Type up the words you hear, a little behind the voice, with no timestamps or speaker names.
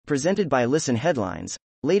Presented by Listen Headlines,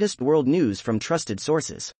 latest world news from trusted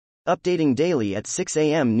sources. Updating daily at 6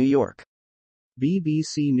 a.m. New York.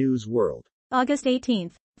 BBC News World. August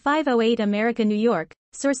 18, 5:08 America, New York.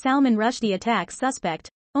 Sir Salman Rushdie attacks suspect.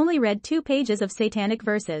 Only read 2 pages of Satanic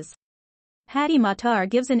Verses. Hanae Mori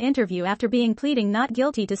gives an interview after pleading not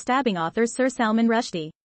guilty to stabbing author Sir Salman Rushdie.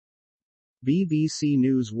 BBC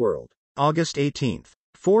News World. August 18,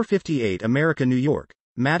 4:58 America, New York.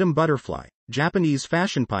 Madame Butterfly, Japanese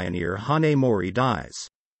fashion pioneer Hanae Mori dies.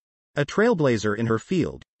 A trailblazer in her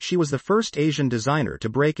field, she was the first Asian designer to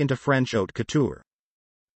break into French haute couture.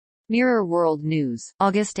 Mirror World News.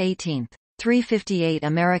 August 18, 3:58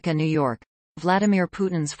 America, New York. Vladimir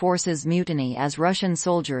Putin's forces mutiny as Russian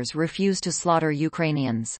soldiers refuse to slaughter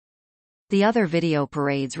Ukrainians. The other video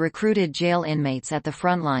parades recruited jail inmates at the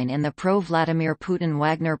frontline in the pro-Vladimir Putin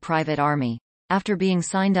Wagner private army, after being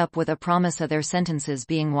signed up with a promise of their sentences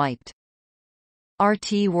being wiped.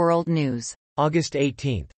 RT World News. August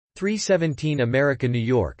 18, 3:17 America, New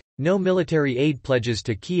York. No military aid pledges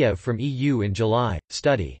to Kiev from EU in July,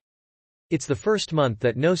 study. It's the first month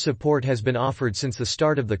that no support has been offered since the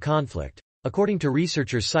start of the conflict, according to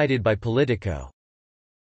researchers cited by Politico.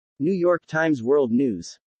 New York Times World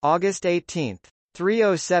News. August 18,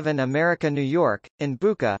 3:07 America, New York. In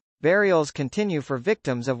Bucha, burials continue for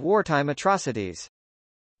victims of wartime atrocities.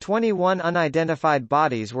 21 unidentified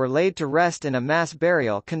bodies were laid to rest in a mass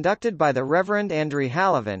burial conducted by the Reverend Andriy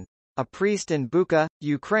Halavin, a priest in Bucha,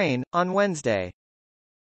 Ukraine, on Wednesday.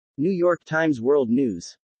 New York Times World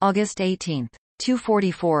News. August 18,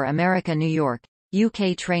 2:44 America, New York.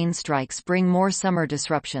 UK train strikes bring more summer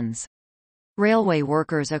disruptions. Railway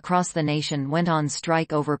workers across the nation went on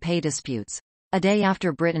strike over pay disputes, a day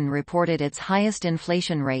after Britain reported its highest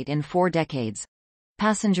inflation rate in 4 decades.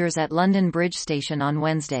 Passengers at London Bridge Station on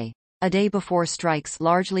Wednesday, a day before strikes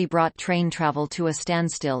largely brought train travel to a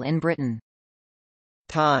standstill in Britain.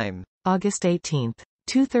 Time. August 18,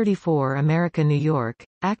 2:34 America, New York.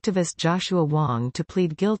 Activist Joshua Wong to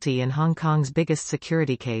plead guilty in Hong Kong's biggest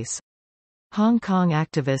security case. Hong Kong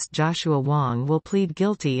activist Joshua Wong will plead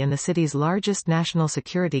guilty in the city's largest national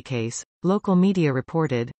security case, local media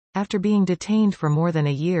reported, after being detained for more than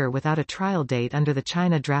a year without a trial date under the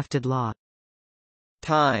China-drafted law.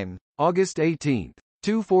 Time. August 18,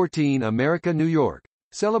 2:14 America, New York.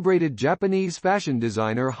 Celebrated Japanese fashion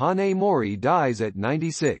designer Hanae Mori dies at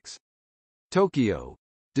 96. Tokyo.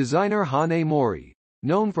 Designer Hanae Mori,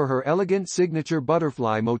 known for her elegant signature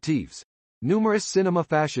butterfly motifs, numerous cinema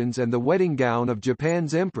fashions and the wedding gown of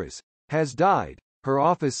Japan's empress, has died, her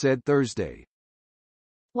office said Thursday.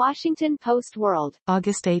 Washington Post World.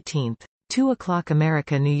 August 18, 2 o'clock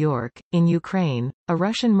America, New York. In Ukraine, a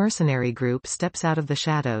Russian mercenary group steps out of the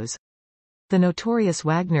shadows. The notorious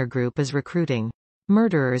Wagner group is recruiting.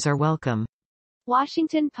 Murderers are welcome.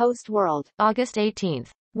 Washington Post World. August 18,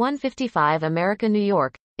 1:55 America, New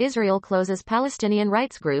York. Israel closes Palestinian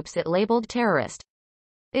rights groups it labeled terrorist.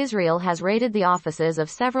 Israel has raided the offices of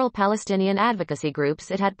several Palestinian advocacy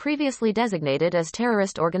groups it had previously designated as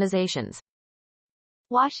terrorist organizations.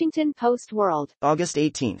 Washington Post World. August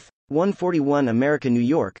 18, 1:41 America, New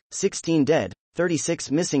York. 16 dead,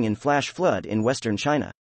 36 missing in flash flood in western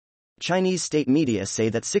China. Chinese state media say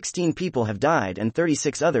that 16 people have died and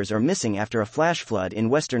 36 others are missing after a flash flood in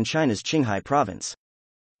western China's Qinghai province.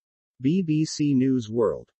 BBC News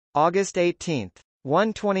World. August 18,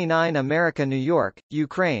 1:29 America, New York,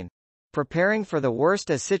 Ukraine. Preparing for the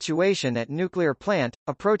worst as situation at nuclear plant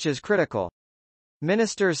approaches critical.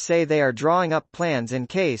 Ministers say they are drawing up plans in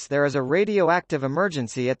case there is a radioactive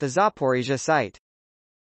emergency at the Zaporizhzhia site.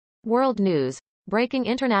 World News. Breaking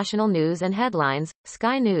international news and headlines,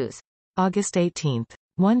 Sky News. August 18,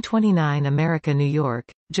 1:29 America, New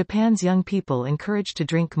York. Japan's young people encouraged to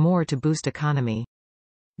drink more to boost economy.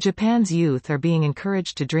 Japan's youth are being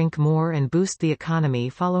encouraged to drink more and boost the economy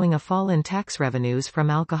following a fall in tax revenues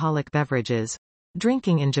from alcoholic beverages.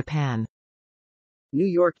 Drinking in Japan. New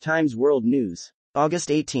York Times World News.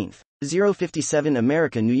 August 18, 0:57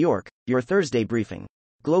 America, New York. Your Thursday briefing.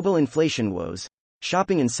 Global inflation woes.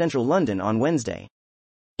 Shopping in central London on Wednesday.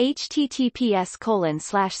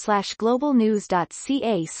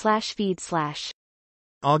 https://globalnews.ca/feed/.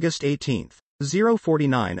 August 18,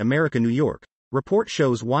 0:49 America, New York. Report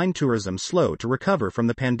shows wine tourism slow to recover from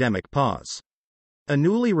the pandemic pause. A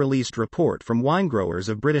newly released report from wine growers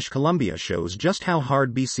of British Columbia shows just how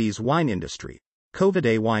hard BC's wine industry.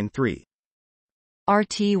 COVID-A Wine 3.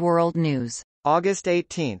 RT World News. August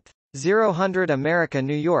 18, 0:00 America,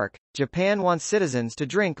 New York. Japan wants citizens to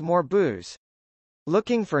drink more booze.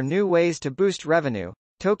 Looking for new ways to boost revenue,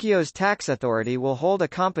 Tokyo's tax authority will hold a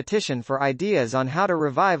competition for ideas on how to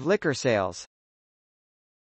revive liquor sales.